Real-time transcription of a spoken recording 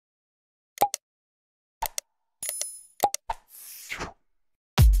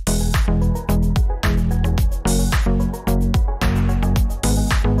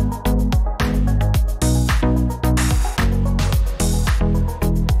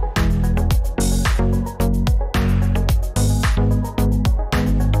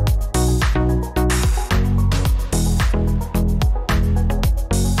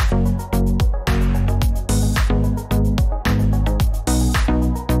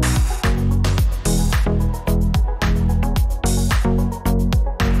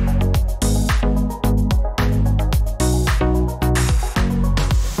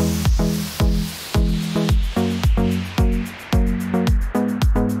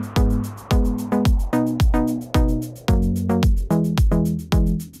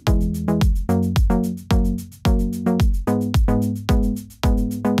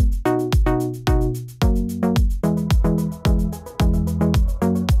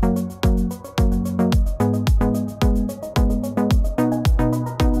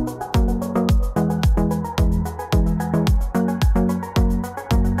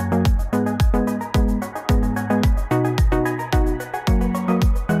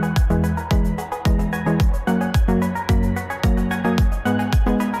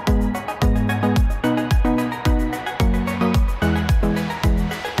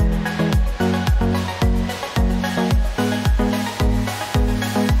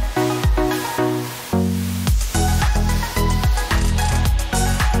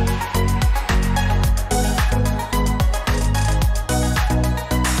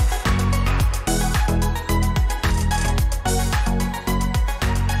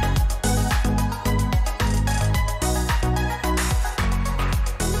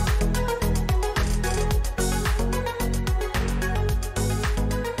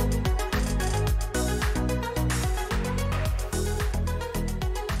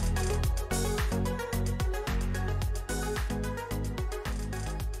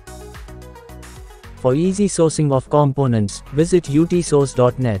For easy sourcing of components, visit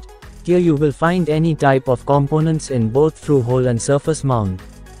utsource.net. Here you will find any type of components in both through-hole and surface mount.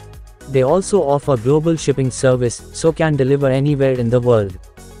 They also offer global shipping service, so can deliver anywhere in the world.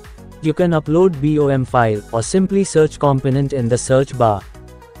 You can upload BOM file, or simply search component in the search bar.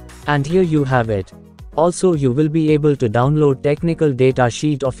 And here you have it. Also you will be able to download technical data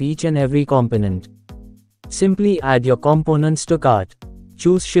sheet of each and every component. Simply add your components to cart.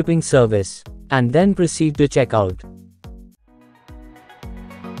 Choose shipping service. And then proceed to checkout.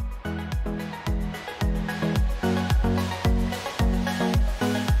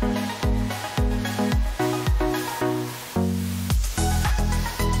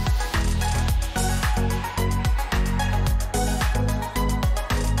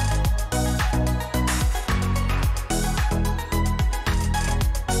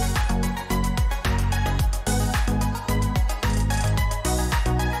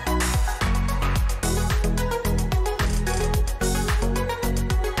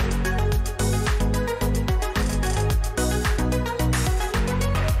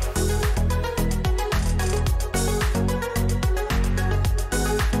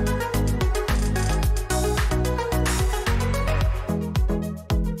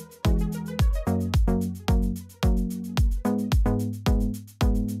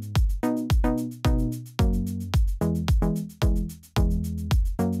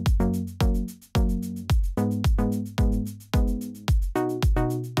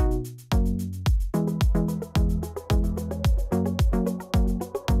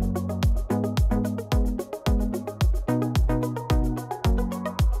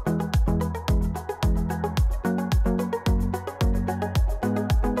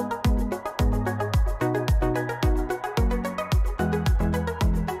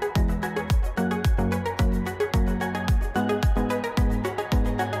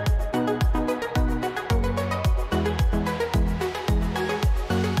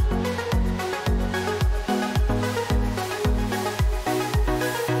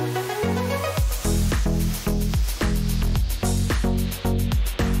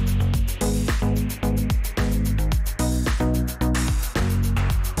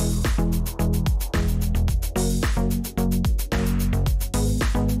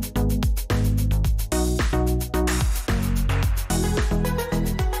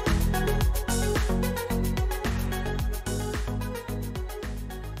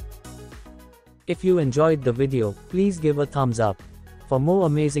 If you enjoyed the video, please give a thumbs up. For more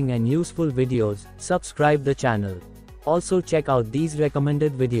amazing and useful videos, subscribe the channel. Also check out these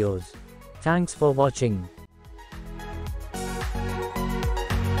recommended videos. Thanks for watching.